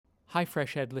Hi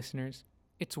Fresh Ed listeners,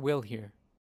 it's Will here.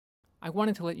 I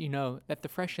wanted to let you know that the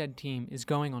Fresh Ed team is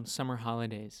going on summer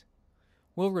holidays.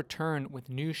 We'll return with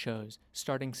new shows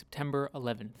starting September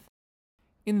 11th.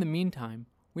 In the meantime,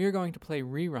 we are going to play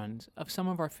reruns of some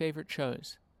of our favorite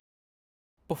shows.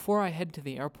 Before I head to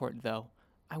the airport, though,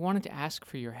 I wanted to ask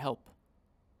for your help.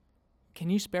 Can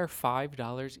you spare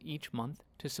 $5 each month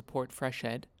to support Fresh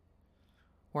Ed?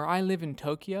 Where I live in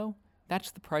Tokyo,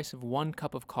 that's the price of 1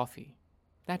 cup of coffee.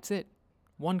 That's it,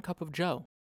 1 cup of Joe.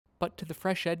 But to the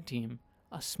Fresh Ed team,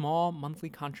 a small monthly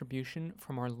contribution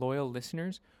from our loyal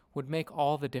listeners would make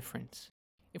all the difference.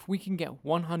 If we can get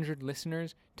 100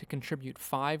 listeners to contribute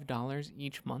 $5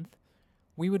 each month,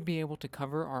 we would be able to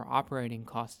cover our operating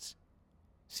costs.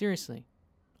 Seriously,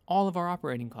 all of our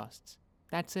operating costs.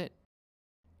 That's it.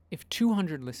 If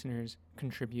 200 listeners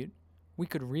contribute, we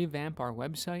could revamp our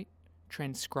website,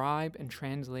 transcribe and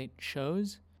translate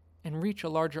shows, and reach a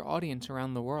larger audience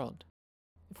around the world.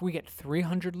 If we get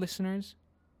 300 listeners,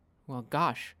 well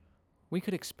gosh, we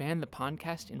could expand the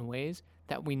podcast in ways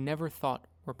that we never thought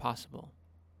were possible.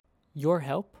 Your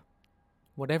help,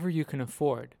 whatever you can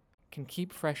afford, can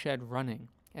keep Fresh Ed running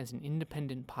as an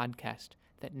independent podcast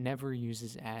that never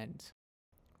uses ads.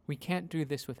 We can't do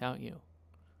this without you.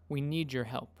 We need your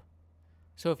help.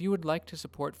 So if you would like to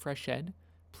support Fresh Ed,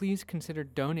 please consider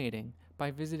donating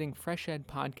by visiting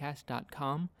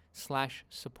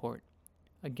freshedpodcast.com/support.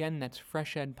 Again, that's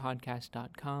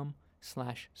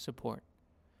freshedpodcast.com/support.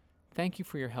 Thank you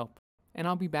for your help, and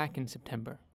I'll be back in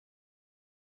September.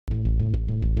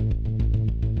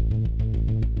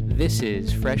 This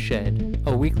is Fresh Ed,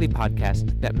 a weekly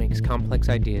podcast that makes complex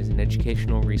ideas in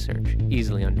educational research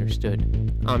easily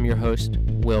understood. I'm your host,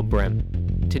 Will Brem.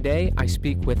 Today, I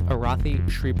speak with Arathi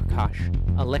Sriprakash,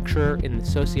 a lecturer in the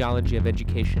sociology of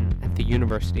education at the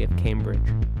University of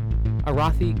Cambridge.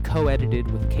 Arathi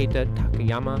co-edited with Keita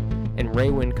Takayama and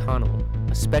Raywin Connell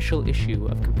a special issue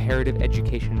of Comparative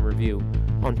Education Review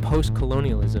on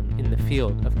post-colonialism in the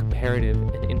field of comparative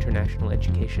and international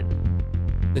education.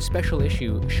 The special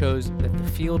issue shows that the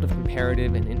field of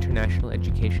comparative and international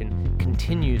education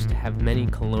continues to have many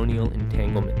colonial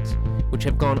entanglements, which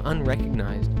have gone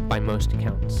unrecognized by most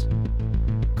accounts.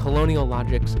 Colonial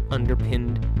logics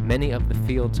underpinned many of the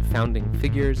field's founding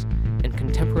figures, and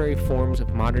contemporary forms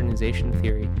of modernization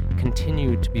theory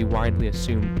continue to be widely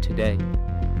assumed today.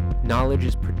 Knowledge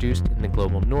is produced in the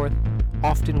global north,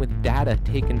 often with data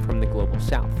taken from the global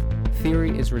south.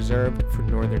 Theory is reserved for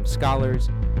northern scholars,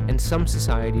 and some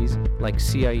societies, like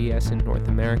CIES in North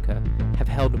America, have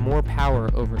held more power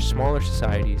over smaller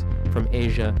societies from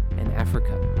Asia and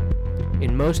Africa.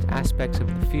 In most aspects of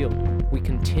the field, we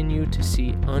continue to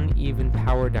see uneven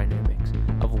power dynamics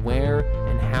of where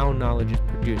and how knowledge is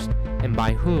produced, and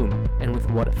by whom and with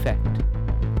what effect.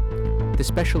 The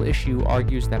special issue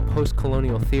argues that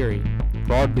post-colonial theory,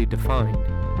 broadly defined,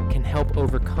 can help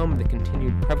overcome the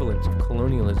continued prevalence of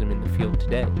colonialism in the field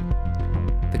today.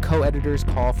 The co-editors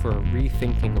call for a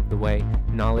rethinking of the way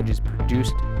knowledge is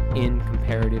produced in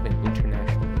comparative and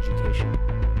international education.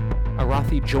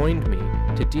 Arathi joined me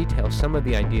to detail some of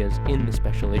the ideas in the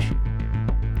special issue.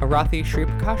 Arathi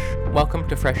Sriprakash, welcome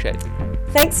to Fresh Ed.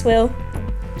 Thanks, Will.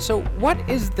 So what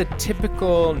is the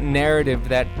typical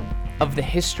narrative of the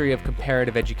history of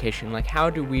comparative education? Like, how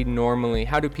do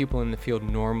people in the field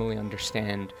normally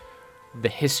understand the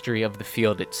history of the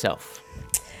field itself?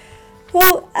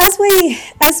 Well, as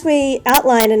we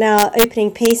outline in our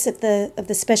opening piece of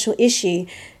the special issue,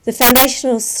 the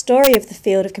foundational story of the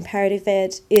field of comparative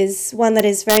ed is one that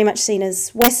is very much seen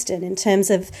as Western in terms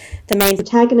of the main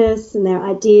protagonists and their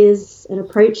ideas and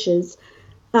approaches.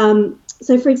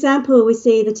 So, for example, we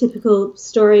see the typical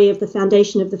story of the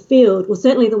foundation of the field, well,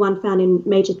 certainly the one found in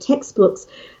major textbooks.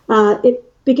 It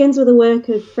begins with the work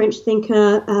of French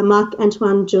thinker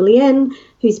Marc-Antoine Jullien,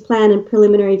 whose plan and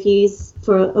preliminary views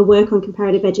for a work on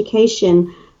comparative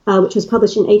education, which was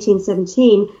published in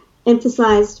 1817,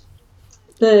 emphasized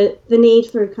the need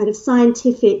for a kind of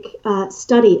scientific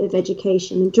study of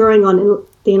education and drawing on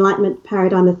the Enlightenment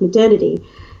paradigm of modernity.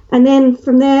 And then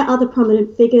from there, other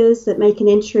prominent figures that make an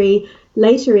entry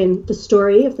later in the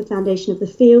story of the foundation of the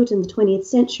field in the 20th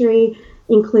century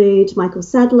include Michael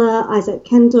Sadler, Isaac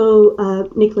Kendall,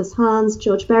 Nicholas Hans,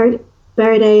 George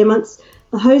Barraday, amongst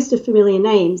a host of familiar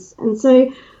names. And so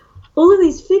all of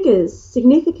these figures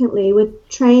significantly were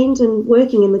trained and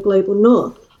working in the global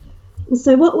north. And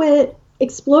so what we're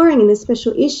exploring in this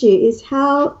special issue is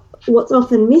how what's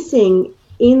often missing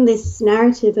in this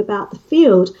narrative about the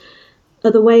field are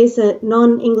the ways that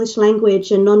non-English language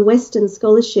and non-Western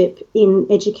scholarship in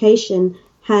education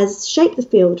has shaped the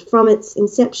field from its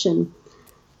inception.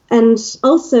 And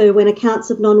also when accounts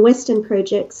of non-Western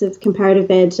projects of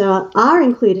comparative ed are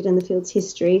included in the field's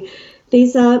history,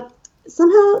 these are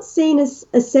somehow seen as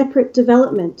a separate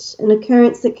development, an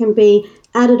occurrence that can be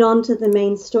added on to the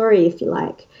main story, if you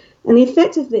like. And the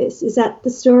effect of this is that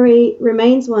the story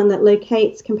remains one that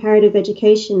locates comparative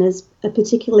education as a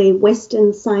particularly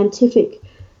Western scientific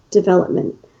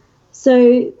development.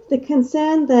 So the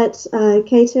concern that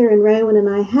Keita and Rowan and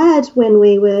I had when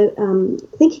we were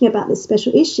thinking about this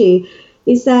special issue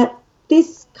is that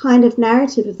this kind of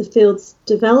narrative of the field's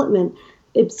development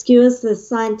obscures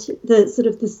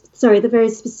the very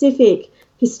specific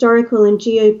historical and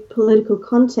geopolitical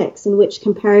context in which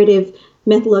comparative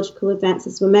methodological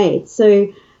advances were made. So,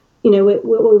 what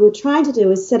we were trying to do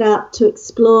is set out to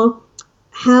explore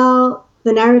how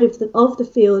the narrative of the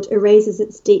field erases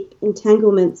its deep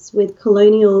entanglements with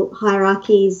colonial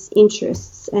hierarchies,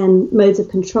 interests, and modes of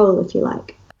control, if you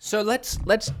like. So let's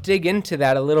dig into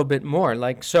that a little bit more.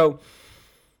 The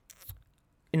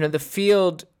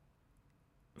field,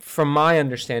 from my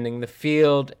understanding, the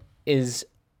field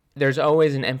there's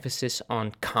always an emphasis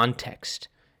on context.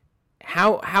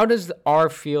 How does our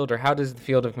field, or how does the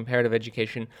field of comparative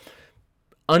education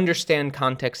understand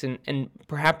context, and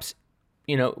perhaps,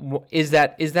 is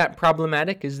that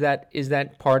problematic? Is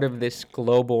that part of this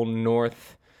global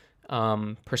North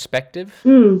perspective?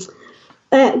 Good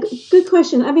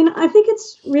question. I mean, I think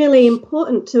it's really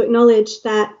important to acknowledge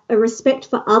that a respect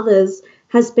for others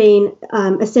has been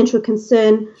a central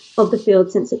concern of the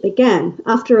field since it began.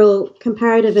 After all,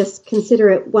 comparativists consider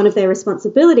it one of their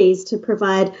responsibilities to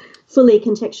provide fully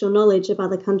contextual knowledge of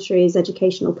other countries'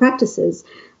 educational practices.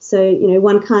 So,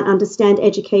 one can't understand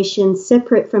education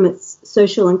separate from its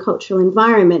social and cultural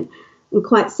environment. And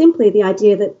quite simply, the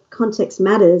idea that context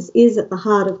matters is at the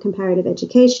heart of comparative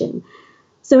education.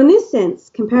 So in this sense,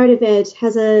 comparative ed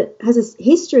has a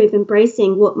history of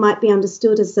embracing what might be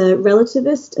understood as a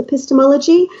relativist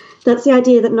epistemology. That's the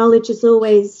idea that knowledge is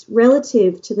always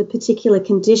relative to the particular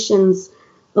conditions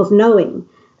of knowing.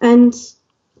 And,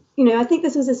 I think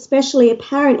this was especially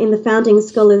apparent in the founding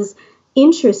scholars'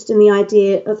 interest in the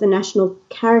idea of the national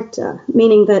character,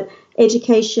 meaning that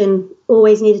education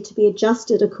always needed to be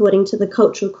adjusted according to the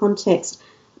cultural context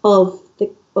of the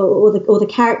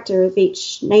character of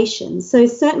each nation. So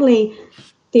certainly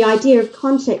the idea of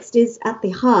context is at the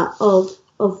heart of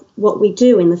what we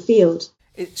do in the field.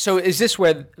 So is this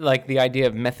where the idea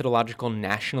of methodological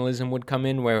nationalism would come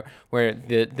in, where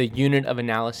the unit of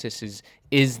analysis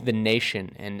is the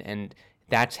nation, and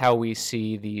that's how we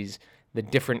see the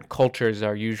different cultures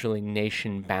are usually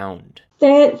nation bound?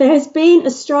 There has been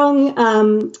a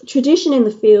strong tradition in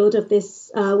the field of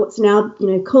this, what's now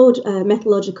called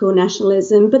methodological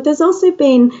nationalism, but there's also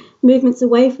been movements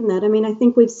away from that. I mean, I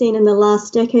think we've seen in the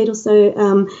last decade or so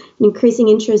an increasing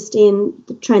interest in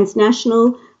the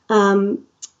transnational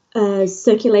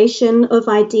circulation of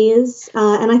ideas,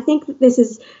 and I think that this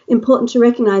is important to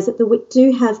recognise that we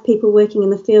do have people working in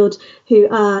the field who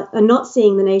are not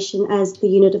seeing the nation as the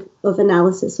unit of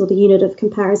analysis or the unit of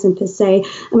comparison per se.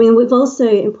 I mean, we've also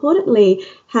importantly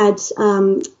had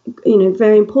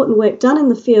very important work done in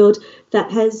the field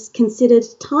that has considered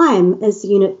time as the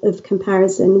unit of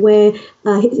comparison, where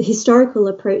historical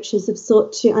approaches have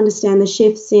sought to understand the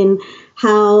shifts in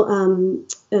how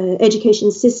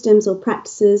education systems or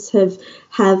practices have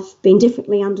been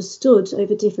differently understood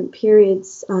over different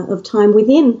periods of time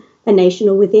within a nation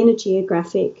or within a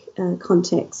geographic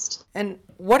context. And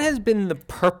what has been the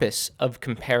purpose of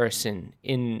comparison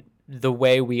in the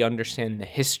way we understand the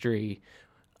history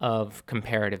of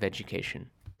comparative education?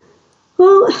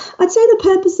 Well, I'd say the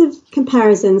purpose of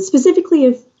comparison, specifically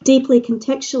of deeply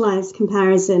contextualized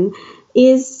comparison,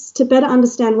 is to better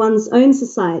understand one's own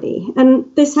society. And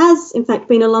this has, in fact,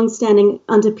 been a long-standing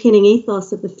underpinning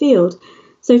ethos of the field.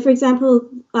 So, for example,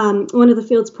 one of the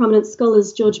field's prominent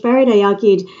scholars, George Barraday,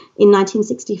 argued in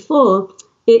 1964,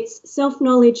 it's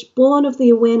self-knowledge born of the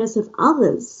awareness of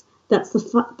others that's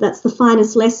the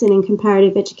finest lesson in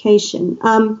comparative education.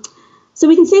 So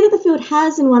we can see that the field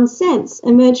has, in one sense,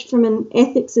 emerged from an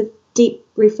ethics of deep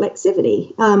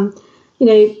reflexivity.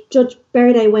 George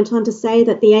Barraday went on to say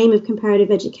that the aim of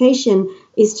comparative education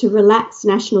is to relax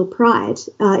national pride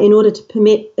in order to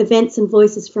permit events and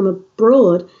voices from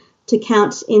abroad to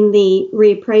count in the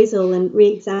reappraisal and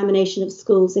re-examination of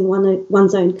schools in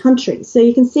one's own country. So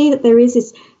you can see that there is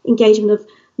this engagement of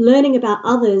learning about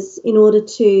others in order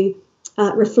to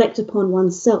reflect upon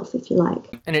oneself, if you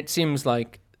like. And it seems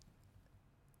like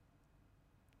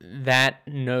that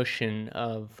notion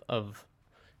of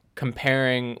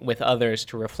comparing with others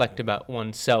to reflect about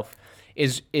oneself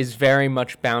is very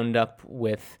much bound up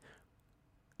with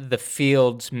the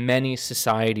field's many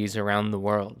societies around the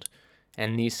world.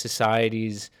 And these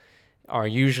societies are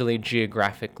usually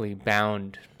geographically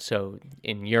bound. So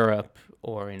in Europe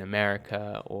or in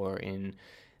America or in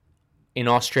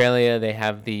Australia, they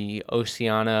have the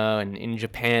Oceania, and in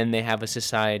Japan, they have a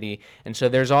society. And so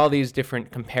there's all these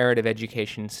different comparative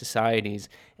education societies.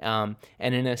 And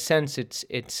in a sense,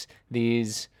 it's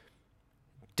these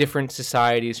different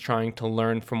societies trying to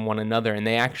learn from one another. And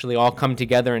they actually all come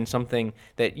together in something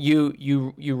that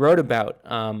you wrote about,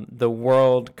 the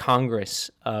World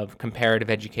Congress of Comparative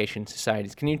Education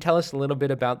Societies. Can you tell us a little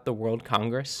bit about the World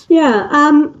Congress?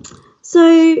 Yeah.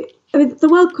 So the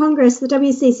World Congress, the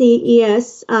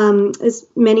WCCES, as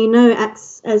many know,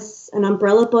 acts as an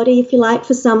umbrella body, if you like,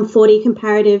 for some 40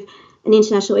 comparative and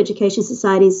international education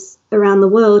societies around the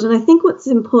world. And I think what's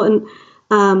important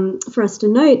for us to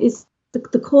note is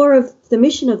the core of the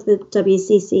mission of the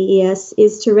WCCES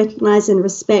is to recognise and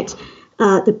respect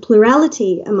the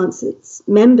plurality amongst its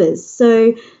members.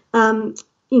 So, I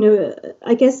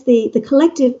guess the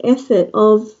collective effort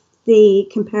of the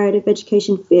comparative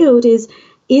education field is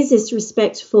this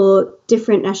respect for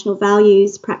different national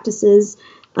values, practices,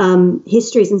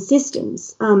 histories and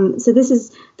systems. So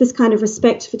this kind of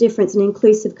respect for difference and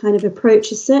inclusive kind of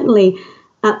approach is certainly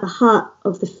at the heart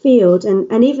of the field,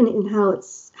 and even in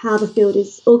how the field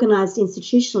is organised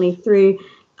institutionally through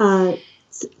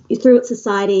its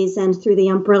societies and through the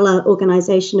umbrella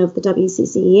organisation of the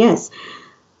WCCES.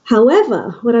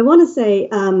 However, what I want to say,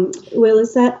 Will,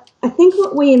 is that I think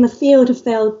what we in the field have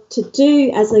failed to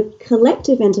do as a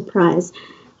collective enterprise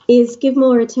is give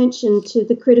more attention to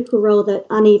the critical role that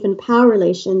uneven power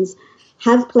relations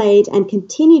have played and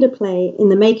continue to play in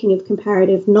the making of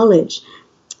comparative knowledge.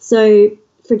 So,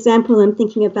 for example, I'm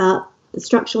thinking about the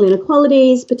structural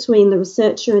inequalities between the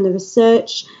researcher and the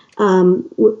research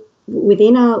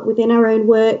within our own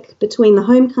work, between the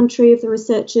home country of the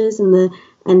researchers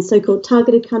and so-called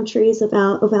targeted countries of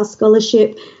our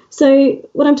scholarship. So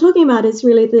what I'm talking about is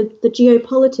really the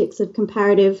geopolitics of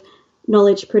comparative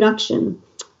knowledge production.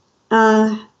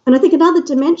 And I think another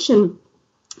dimension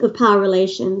of power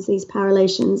relations, these power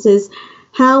relations, is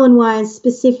how and why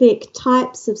specific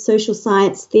types of social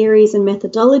science theories and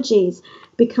methodologies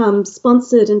become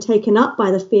sponsored and taken up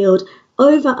by the field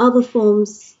over other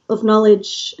forms of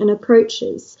knowledge and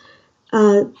approaches.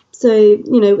 And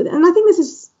I think this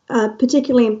is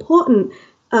particularly important,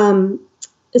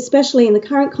 especially in the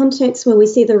current context where we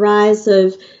see the rise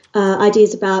of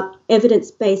ideas about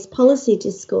evidence-based policy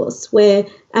discourse, where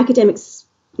academics,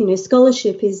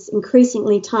 scholarship is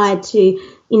increasingly tied to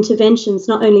interventions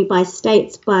not only by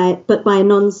states but by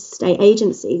non-state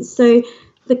agencies. So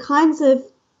the kinds of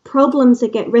problems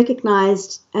that get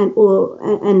recognised and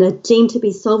are deemed to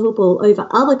be solvable over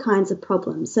other kinds of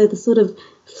problems. So the sort of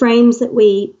frames that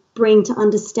we bring to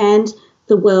understand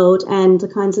the world and the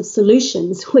kinds of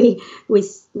solutions we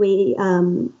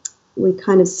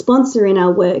kind of sponsor in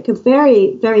our work are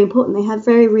very, very important. They have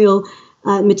very real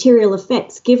material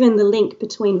effects given the link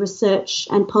between research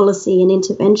and policy and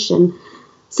intervention.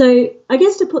 So I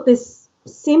guess to put this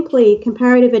simply,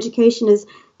 comparative education has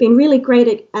been really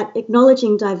great at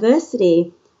acknowledging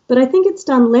diversity, but I think it's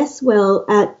done less well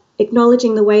at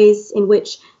acknowledging the ways in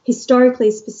which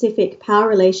historically specific power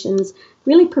relations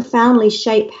really profoundly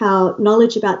shape how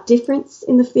knowledge about difference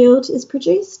in the field is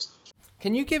produced.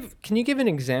 Can you give an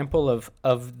example of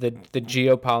the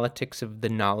geopolitics of the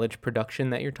knowledge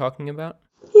production that you're talking about?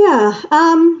 Yeah.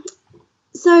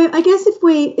 So I guess if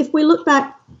we look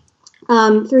back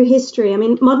through history, I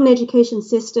mean, modern education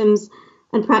systems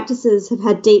and practices have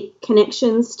had deep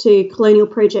connections to colonial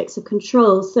projects of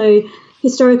control. So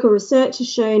historical research has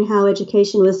shown how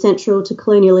education was central to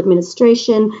colonial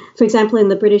administration, for example, in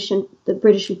the British and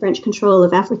French control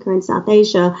of Africa and South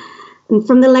Asia. And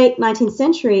from the late 19th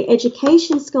century,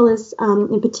 education scholars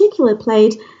in particular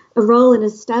played a role in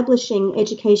establishing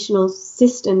educational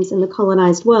systems in the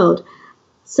colonized world.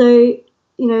 So,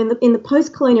 in the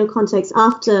post-colonial context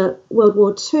after World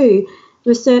War II,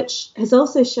 research has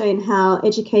also shown how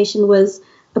education was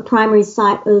a primary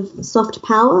site of soft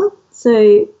power.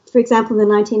 So, for example, in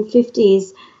the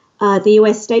 1950s, the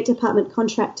US State Department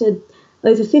contracted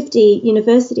over 50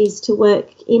 universities to work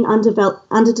in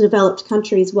underdeveloped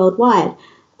countries worldwide.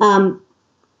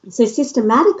 So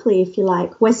systematically, if you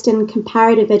like, Western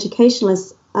comparative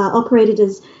educationalists operated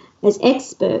as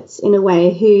experts in a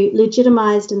way who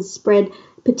legitimized and spread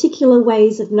particular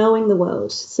ways of knowing the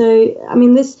world. So, I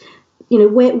mean, this,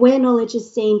 where knowledge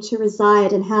is seen to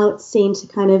reside and how it's seen to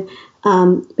kind of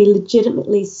be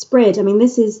legitimately spread. I mean,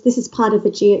 this is part of the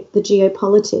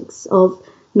geopolitics of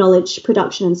knowledge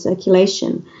production and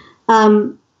circulation.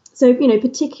 So So,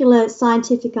 particular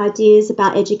scientific ideas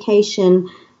about education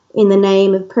in the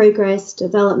name of progress,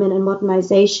 development, and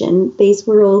modernization, these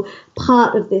were all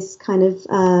part of this kind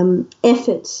of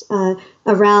effort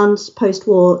around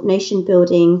post-war nation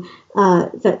building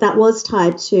that was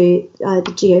tied to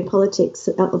the geopolitics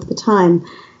of the time.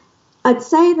 I'd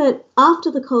say that after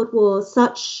the Cold War,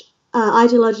 such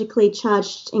ideologically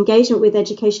charged engagement with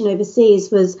education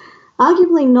overseas was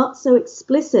arguably not so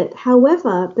explicit.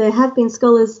 However, there have been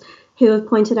scholars who have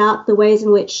pointed out the ways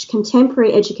in which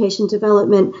contemporary education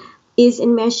development is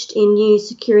enmeshed in new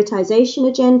securitization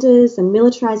agendas and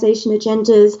militarization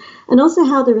agendas, and also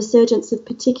how the resurgence of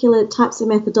particular types of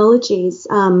methodologies,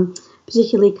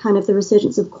 particularly kind of the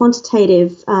resurgence of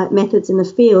quantitative methods in the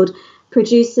field,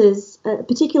 produces a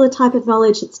particular type of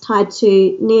knowledge that's tied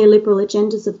to neoliberal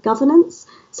agendas of governance.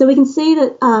 So we can see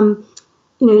that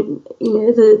the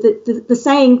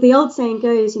old saying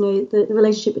goes, the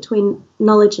relationship between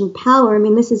knowledge and power. I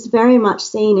mean, this is very much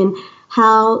seen in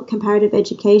how comparative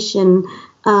education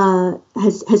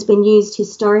has been used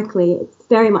historically. It's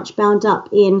very much bound up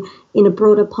in a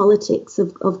broader politics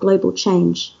of global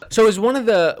change. So, is one of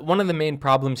the main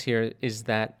problems here is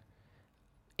that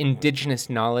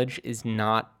indigenous knowledge is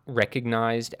not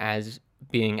recognized as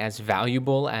being as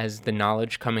valuable as the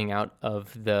knowledge coming out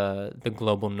of the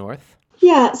global north?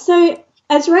 Yeah, so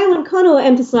as Raylan Connell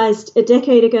emphasized a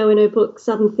decade ago in her book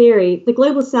Southern Theory, the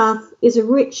Global South is a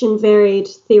rich and varied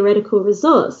theoretical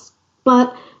resource,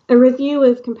 but a review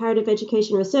of comparative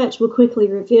education research will quickly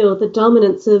reveal the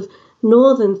dominance of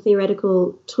northern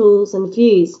theoretical tools and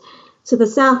views. So the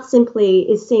South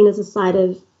simply is seen as a site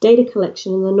of data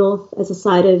collection and the North as a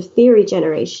site of theory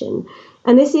generation.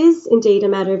 And this is indeed a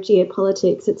matter of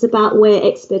geopolitics. It's about where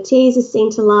expertise is seen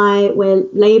to lie, where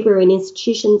labour and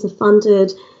institutions are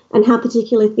funded, and how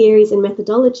particular theories and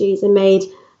methodologies are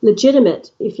made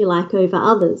legitimate, if you like, over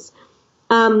others.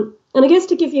 And I guess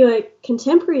to give you a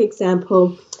contemporary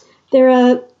example, there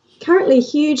are currently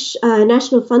huge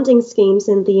national funding schemes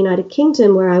in the United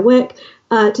Kingdom, where I work,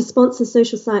 to sponsor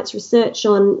social science research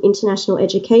on international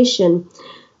education.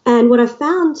 And what I've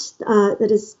found that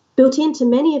is built into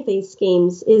many of these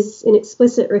schemes is an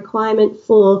explicit requirement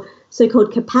for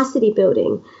so-called capacity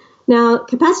building. Now,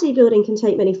 capacity building can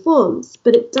take many forms,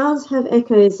 but it does have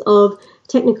echoes of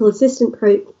technical assistance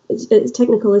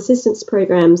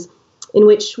programs in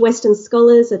which Western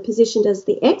scholars are positioned as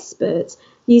the experts,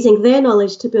 using their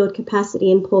knowledge to build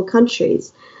capacity in poor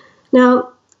countries.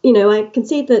 Now, I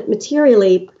concede that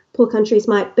materially poor countries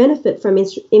might benefit from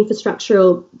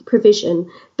infrastructural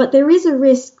provision, but there is a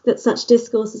risk that such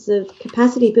discourses of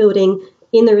capacity building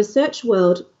in the research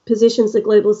world positions the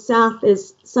Global South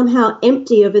as somehow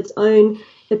empty of its own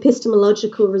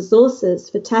epistemological resources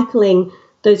for tackling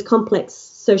those complex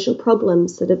social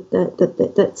problems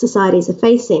that societies are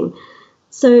facing.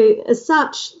 So as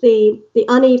such, the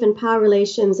uneven power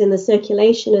relations in the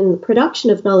circulation and the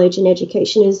production of knowledge in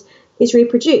education is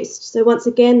reproduced. So once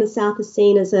again, the South is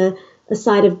seen as a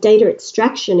site of data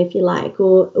extraction, if you like,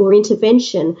 or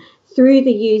intervention through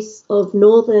the use of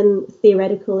northern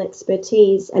theoretical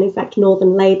expertise and, in fact,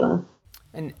 northern labour.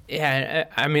 And yeah,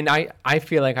 I mean, I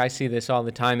feel like I see this all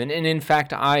the time. And in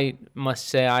fact, I must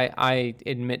say I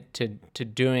admit to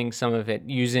doing some of it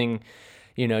using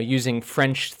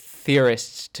French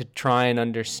theorists to try and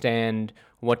understand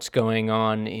what's going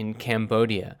on in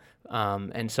Cambodia.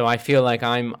 And so I feel like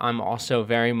I'm also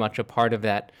very much a part of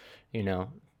that,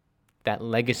 that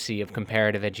legacy of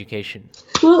comparative education.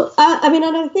 Well, and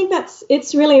I think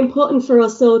it's really important for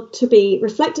us all to be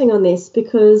reflecting on this,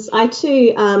 because I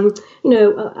too,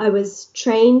 I was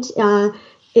trained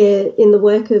in the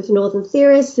work of Northern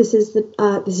theorists. This is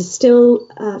still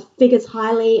figures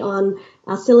highly on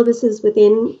our syllabuses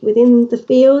within the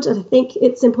field, and I think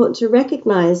it's important to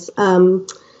recognise our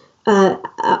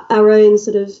own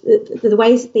sort of the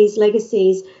ways that these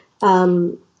legacies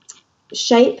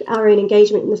shape our own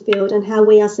engagement in the field and how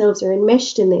we ourselves are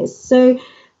enmeshed in this. So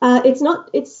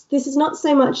this is not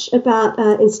so much about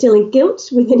instilling guilt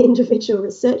within individual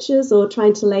researchers or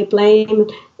trying to lay blame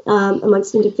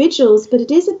amongst individuals, but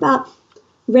it is about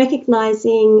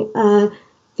recognizing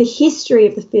the history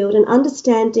of the field and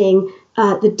understanding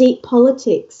the deep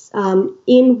politics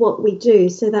in what we do,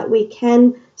 so that we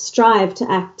can strive to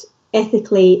act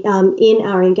ethically in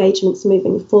our engagements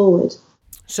moving forward.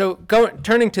 So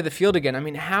turning to the field again, I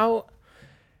mean, how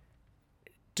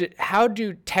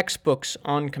do textbooks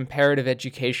on comparative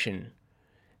education,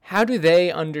 how do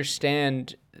they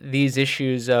understand these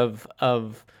issues of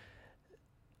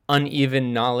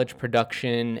uneven knowledge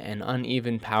production and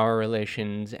uneven power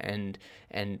relations and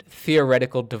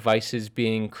theoretical devices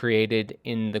being created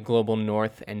in the global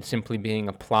north and simply being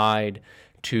applied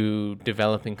to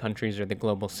developing countries or the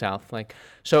global south. Like,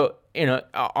 so,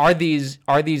 are these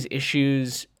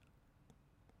issues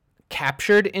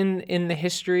captured in the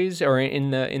histories or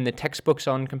in the textbooks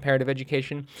on comparative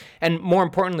education? And more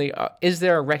importantly, is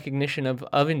there a recognition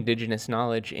of indigenous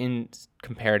knowledge in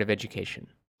comparative education?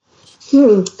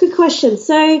 Good question.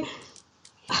 So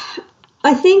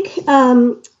I think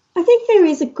there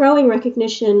is a growing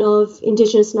recognition of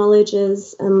indigenous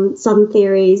knowledges, Southern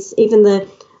theories, even the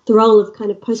role of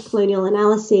kind of post-colonial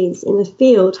analyses in the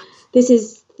field.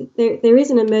 There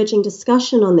is an emerging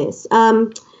discussion on this.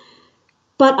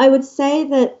 But I would say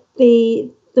that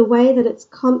the way that it's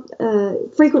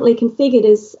frequently configured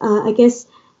is, I guess,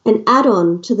 an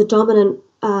add-on to the dominant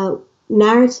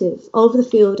narrative of the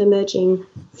field emerging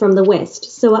from the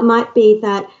West. So it might be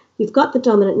that you've got the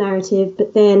dominant narrative,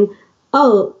 but then,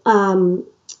 there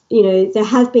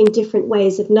have been different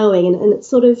ways of knowing, and it's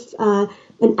sort of an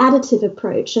additive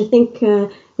approach. I think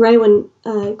Raewyn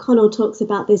Connell talks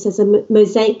about this as a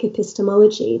mosaic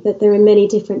epistemology, that there are many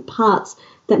different parts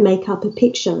that make up a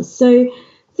picture. So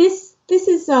this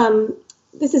is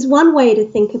one way to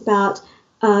think about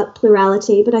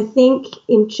plurality, but I think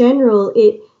in general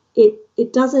it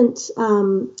doesn't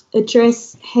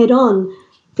address head on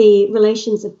the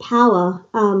relations of power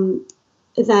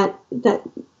that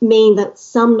mean that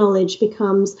some knowledge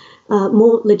becomes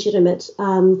more legitimate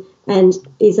and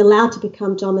is allowed to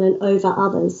become dominant over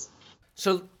others.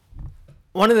 So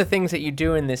one of the things that you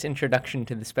do in this introduction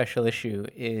to the special issue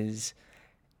is,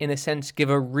 in a sense, give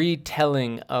a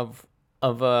retelling of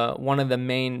one of the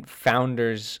main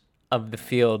founders of the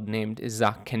field named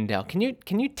Isaac Kendall. Can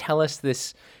you tell us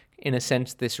this, in a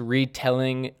sense, this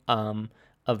retelling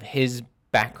of his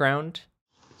background?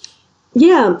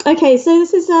 Yeah. Okay. So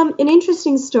this is an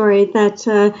interesting story that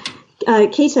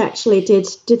Keita actually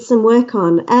did some work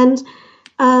on, and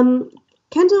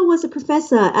Kendall was a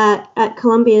professor at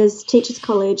Columbia's Teachers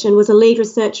College and was a lead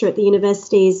researcher at the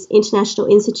university's International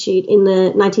Institute in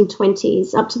the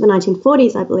 1920s up to the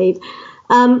 1940s, I believe,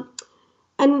 and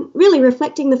really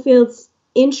reflecting the field's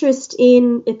interest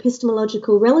in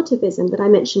epistemological relativism that I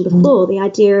mentioned before, the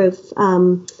idea of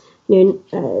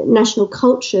national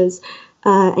cultures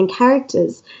and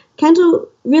characters. Kendall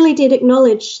really did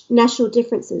acknowledge national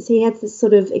differences. He had this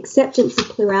sort of acceptance of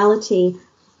plurality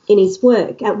in his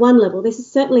work at one level. This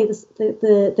is certainly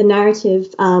the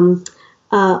narrative of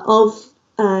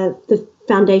the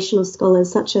foundational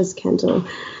scholars such as Kendall.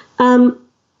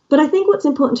 But I think what's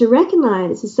important to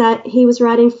recognise is that he was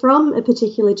writing from a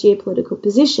particular geopolitical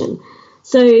position.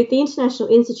 So the International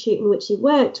Institute in which he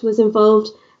worked was involved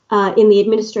in the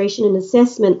administration and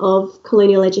assessment of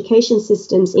colonial education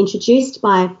systems introduced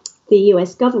by the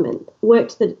US government,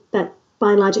 worked that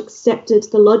by and large accepted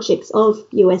the logics of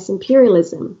US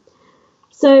imperialism.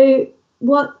 So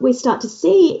what we start to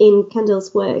see in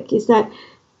Kendall's work is that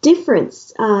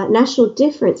national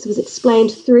difference was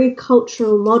explained through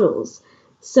cultural models.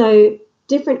 So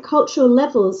different cultural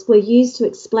levels were used to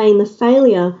explain the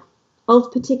failure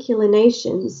of particular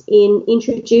nations in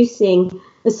introducing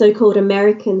a so-called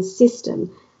American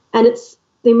system. And it's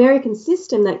the American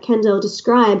system that Kendall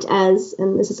described as,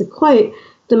 and this is a quote,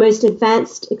 the most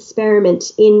advanced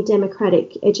experiment in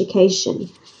democratic education.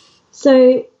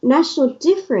 So national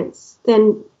difference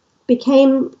then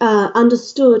became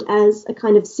understood as a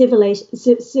kind of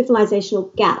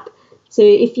civilizational gap. So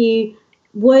if you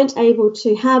weren't able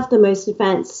to have the most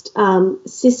advanced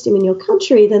system in your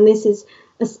country, then this is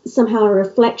somehow a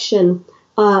reflection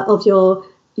of your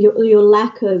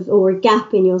lack of, or a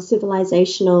gap in your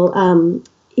civilizational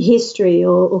history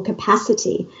or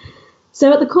capacity.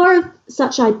 So at the core of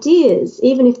such ideas,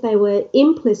 even if they were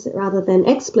implicit rather than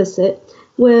explicit,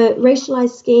 were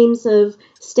racialized schemes of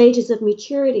stages of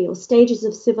maturity or stages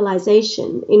of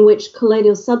civilization in which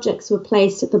colonial subjects were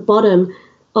placed at the bottom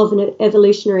of an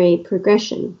evolutionary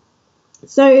progression.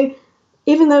 So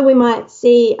even though we might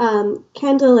see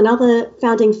Kendall and other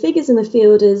founding figures in the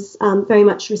field as very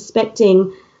much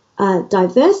respecting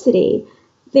diversity,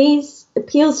 these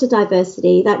appeals to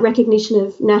diversity, that recognition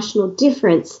of national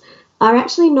difference, are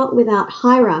actually not without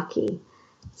hierarchy.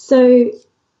 So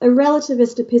a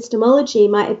relativist epistemology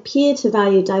might appear to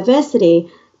value diversity,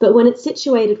 but when it's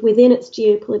situated within its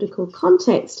geopolitical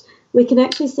context, we can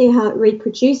actually see how it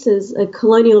reproduces a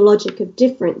colonial logic of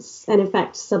difference and, in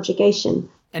fact, subjugation.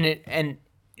 And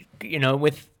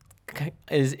with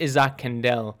Isaac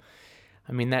Kendall,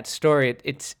 I mean, that story,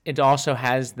 it also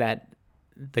has the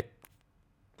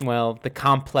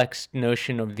complex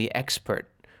notion of the expert,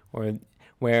 or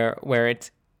where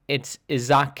it's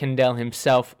Isaac Kendall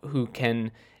himself who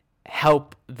can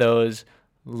help those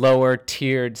lower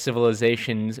tiered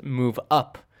civilizations move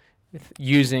up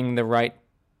using the right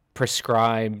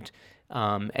prescribed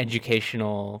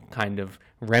educational kind of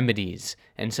remedies.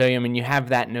 And so, I mean, you have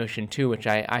that notion too, which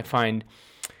I find,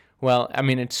 well, I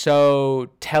mean, it's so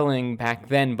telling back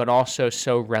then, but also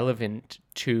so relevant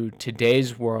to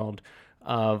today's world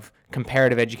of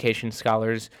comparative education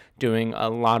scholars doing a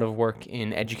lot of work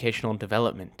in educational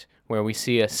development, where we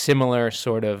see a similar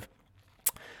sort of,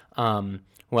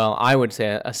 I would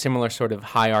say a similar sort of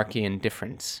hierarchy and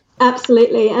difference.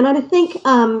 Absolutely. And I think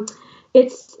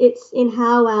it's in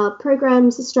how our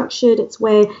programs are structured. It's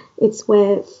where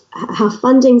how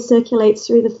funding circulates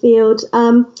through the field.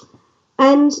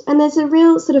 And there's a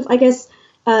real sort of, I guess,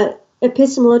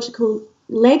 epistemological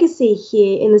legacy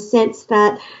here in the sense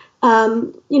that,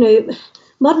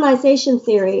 modernization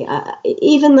theory,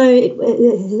 even though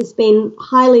it has been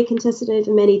highly contested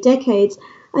over many decades,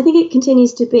 I think it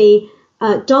continues to be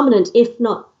dominant, if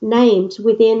not named,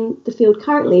 within the field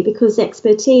currently, because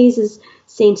expertise is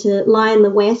seen to lie in the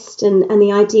West, and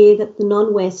the idea that the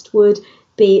non-West would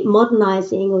be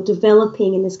modernizing or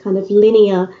developing in this kind of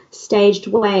linear, staged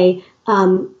way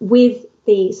with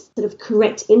the sort of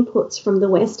correct inputs from the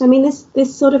West. I mean,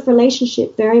 this sort of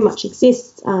relationship very much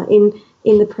exists in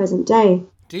the present day.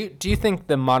 Do you think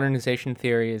the modernization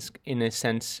theory is, in a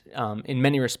sense, in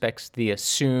many respects, the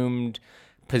assumed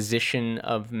position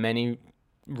of many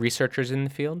researchers in the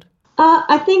field?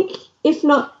 I think, if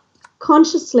not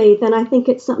consciously, then I think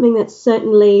it's something that's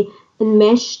certainly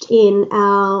enmeshed in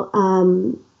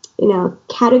our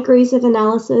categories of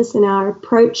analysis, in our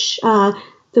approach,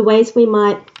 the ways we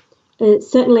might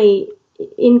certainly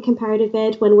in comparative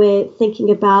ed, when we're thinking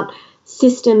about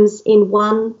systems in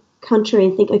one country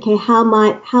and think, okay, how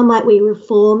might we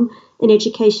reform an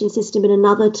education system in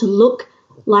another to look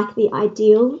like the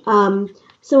ideal?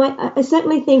 So I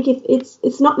certainly think if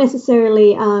it's not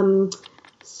necessarily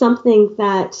something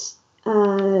that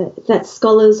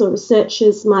scholars or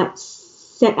researchers might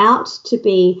set out to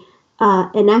be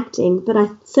enacting, but I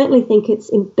certainly think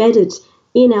it's embedded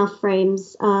in our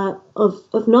frames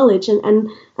of knowledge,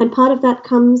 and part of that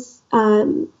comes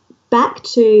back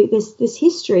to this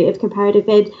history of comparative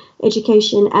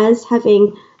education as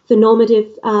having the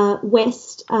normative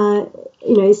West,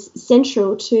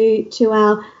 central to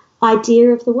our idea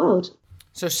of the world.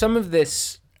 So some of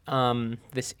this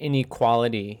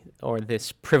inequality or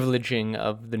this privileging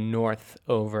of the North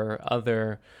over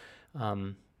other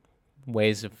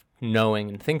ways of knowing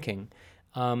and thinking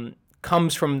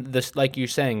comes from this, like you're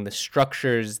saying, the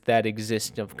structures that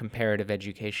exist of comparative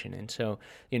education. And so,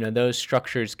 those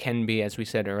structures can be, as we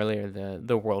said earlier,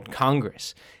 the World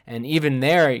Congress. And even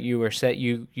there, you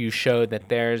show that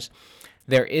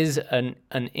there is an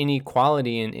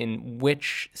inequality in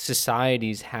which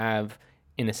societies have,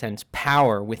 in a sense,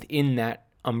 power within that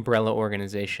umbrella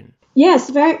organization.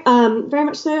 Yes, very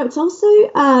much so. It's also,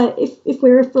 if we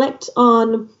reflect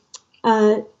on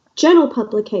journal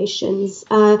publications,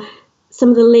 some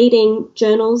of the leading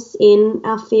journals in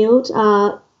our field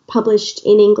are published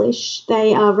in English.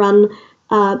 They are run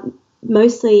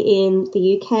mostly in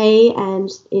the UK and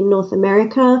in North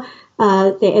America.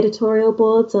 Their editorial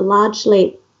boards are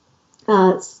largely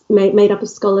made up of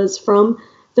scholars from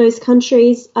those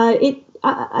countries.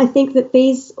 I think that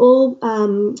these all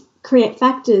create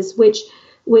factors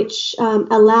which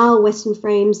allow Western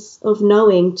frames of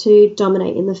knowing to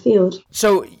dominate in the field.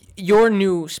 So your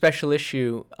new special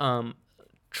issue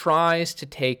tries to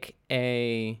take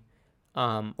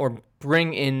or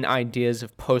bring in ideas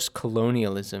of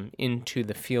post-colonialism into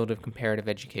the field of comparative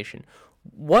education.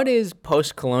 What is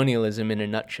post-colonialism in a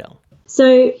nutshell?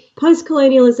 So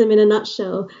post-colonialism in a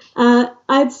nutshell,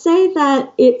 I'd say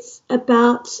that it's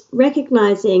about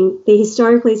recognizing the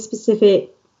historically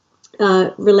specific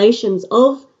relations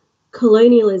of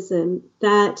colonialism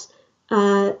that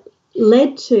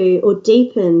led to or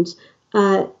deepened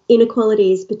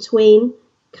inequalities between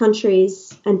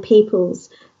countries and peoples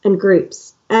and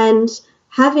groups. And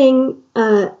having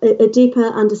a deeper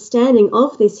understanding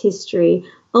of this history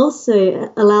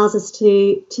also allows us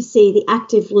to see the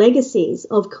active legacies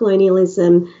of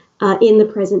colonialism in the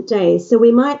present day. So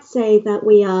we might say that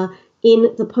we are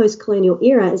in the post-colonial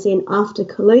era, as in after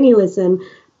colonialism,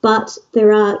 but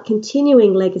there are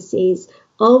continuing legacies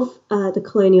of the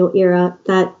colonial era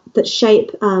that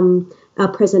shape our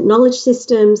present knowledge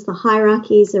systems, the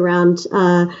hierarchies around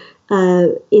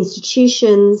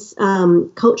institutions,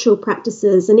 cultural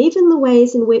practices, and even the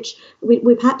ways in which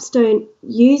we perhaps don't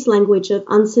use language of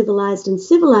uncivilized and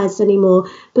civilized anymore,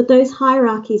 but those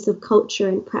hierarchies of culture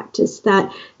and practice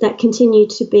that continue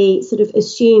to be sort of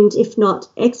assumed, if not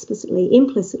explicitly,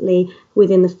 implicitly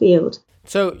within the field.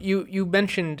 So you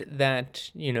mentioned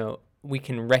that, we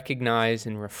can recognize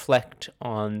and reflect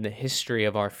on the history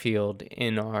of our field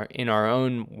in our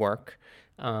own work.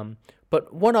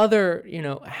 But what other,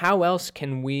 how else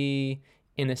can we,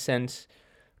 in a sense,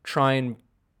 try and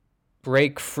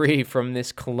break free from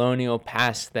this colonial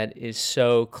past that is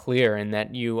so clear and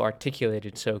that you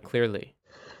articulated so clearly?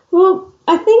 Well,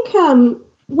 I think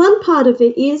one part of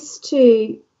it is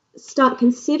to start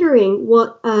considering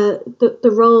what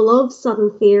the role of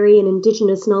Southern theory and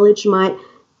Indigenous knowledge might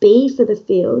be for the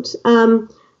field.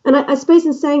 And I suppose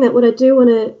in saying that, what I do want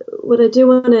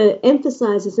to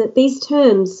emphasise is that these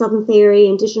terms, Southern theory,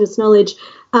 Indigenous knowledge,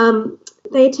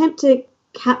 they attempt to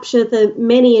capture the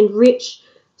many and rich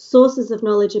sources of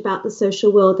knowledge about the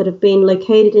social world that have been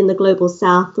located in the global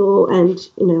South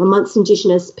amongst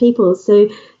Indigenous peoples. So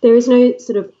there is no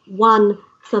sort of one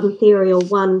Southern theory or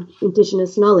one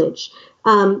Indigenous knowledge.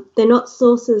 They're not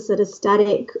sources that are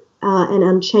static and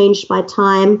unchanged by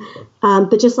time,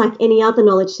 but just like any other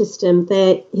knowledge system,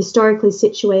 they're historically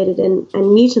situated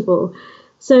and mutable.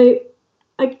 So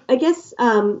I guess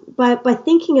by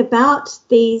thinking about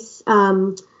these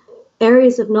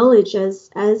areas of knowledge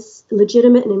as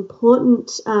legitimate and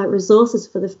important resources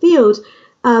for the field,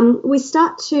 we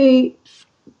start to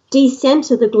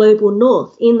decenter the global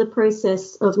north in the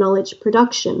process of knowledge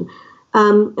production.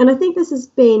 And I think this has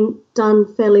been done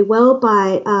fairly well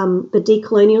by the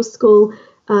decolonial school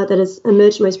that has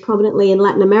emerged most prominently in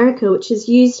Latin America, which has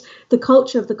used the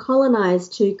culture of the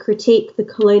colonized to critique the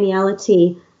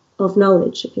coloniality of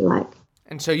knowledge, if you like.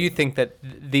 And so you think that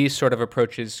these sort of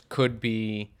approaches could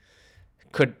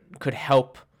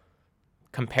help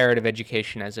comparative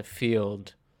education as a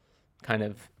field kind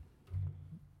of,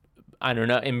 I don't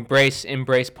know,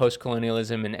 embrace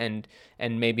post-colonialism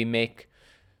and maybe make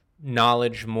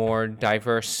knowledge more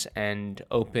diverse and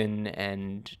open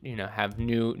and, have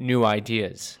new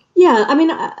ideas? Yeah, I mean,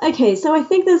 okay, so I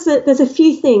think there's a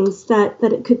few things that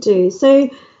it could do. So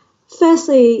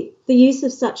firstly, the use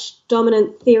of such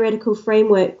dominant theoretical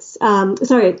frameworks,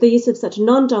 the use of such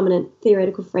non-dominant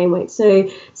theoretical frameworks, so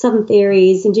Southern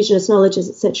theories, Indigenous knowledges,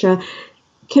 etc.,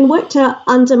 can work to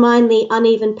undermine the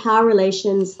uneven power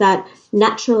relations that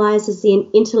naturalizes the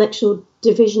intellectual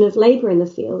division of labor in the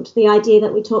field. The idea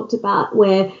that we talked about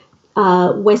where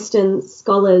Western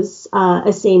scholars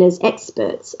are seen as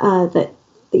experts, that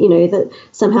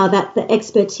somehow that the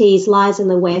expertise lies in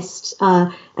the West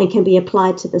and can be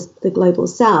applied to the global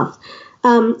South.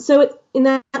 So in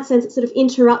that sense, it sort of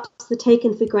interrupts the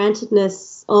taken for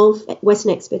grantedness of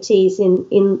Western expertise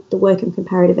in the work of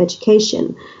comparative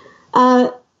education.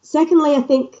 Secondly, I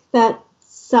think that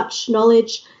such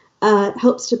knowledge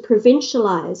helps to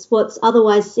provincialize what's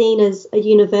otherwise seen as a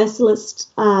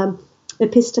universalist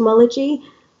epistemology.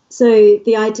 So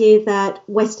the idea that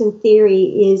Western theory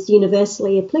is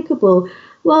universally applicable,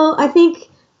 well, I think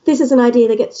this is an idea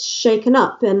that gets shaken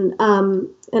up, and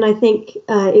I think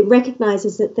it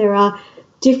recognizes that there are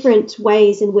different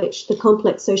ways in which the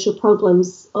complex social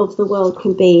problems of the world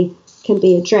can be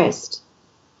addressed.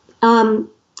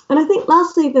 And I think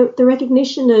lastly, the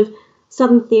recognition of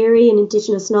Southern theory and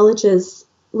Indigenous knowledges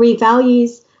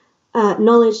revalues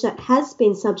knowledge that has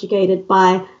been subjugated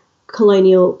by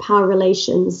colonial power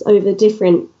relations over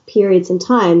different periods in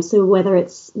time. So whether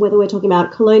we're talking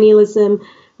about colonialism,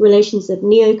 relations of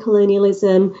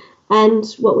neocolonialism, and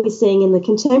what we're seeing in the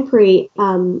contemporary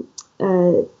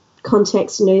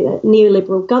context,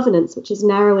 neoliberal governance, which is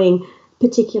narrowing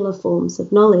particular forms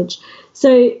of knowledge.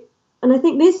 And I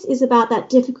think this is about that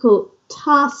difficult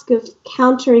task of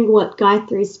countering what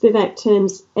Gayatri Spivak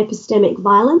terms epistemic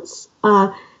violence,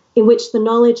 in which the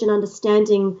knowledge and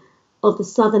understanding of the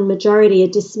Southern majority are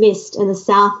dismissed and the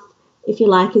South, if you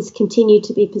like, is continued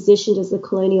to be positioned as the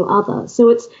colonial other. So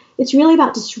it's really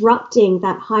about disrupting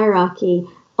that hierarchy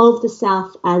of the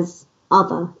South as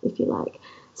other, if you like.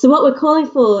 So what we're calling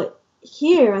for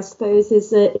here, I suppose,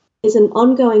 is an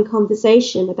ongoing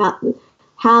conversation about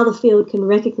how the field can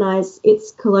recognise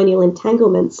its colonial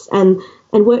entanglements and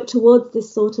work towards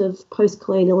this sort of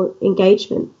post-colonial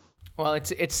engagement. Well,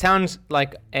 it sounds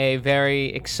like a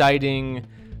very exciting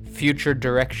future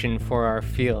direction for our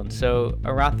field. So,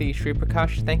 Arathi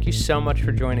Sriprakash, thank you so much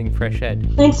for joining Fresh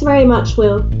Ed. Thanks very much,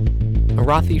 Will.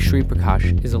 Arathi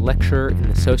Sriprakash is a lecturer in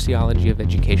the sociology of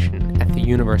education at the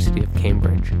University of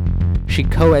Cambridge. She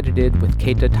co-edited with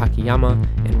Keita Takayama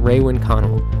and Raywin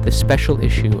Connell the special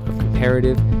issue of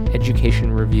Comparative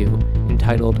Education Review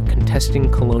entitled Contesting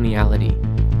Coloniality,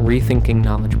 Rethinking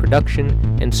Knowledge Production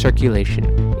and Circulation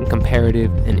in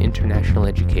Comparative and International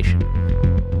Education.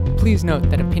 Please note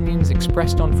that opinions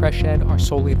expressed on Fresh Ed are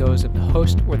solely those of the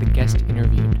host or the guest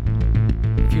interviewed.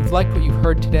 If you've liked what you've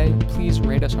heard today, please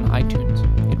rate us on iTunes.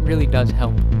 It really does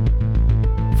help.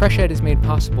 Fresh Ed is made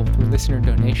possible through listener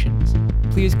donations.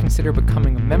 Please consider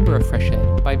becoming a member of Fresh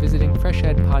Ed by visiting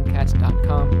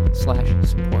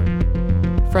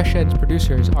freshedpodcast.com/support. Fresh Ed's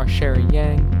producers are Sherry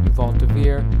Yang, Yuval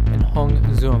Devere, and Hong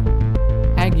Zoom.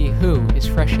 Aggie Hu is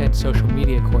Fresh Ed's social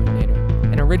media coordinator,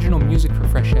 and original music for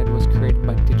Fresh Ed was created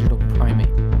by Digital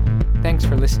Primate. Thanks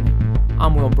for listening.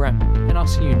 I'm Will Brem, and I'll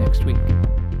see you next week.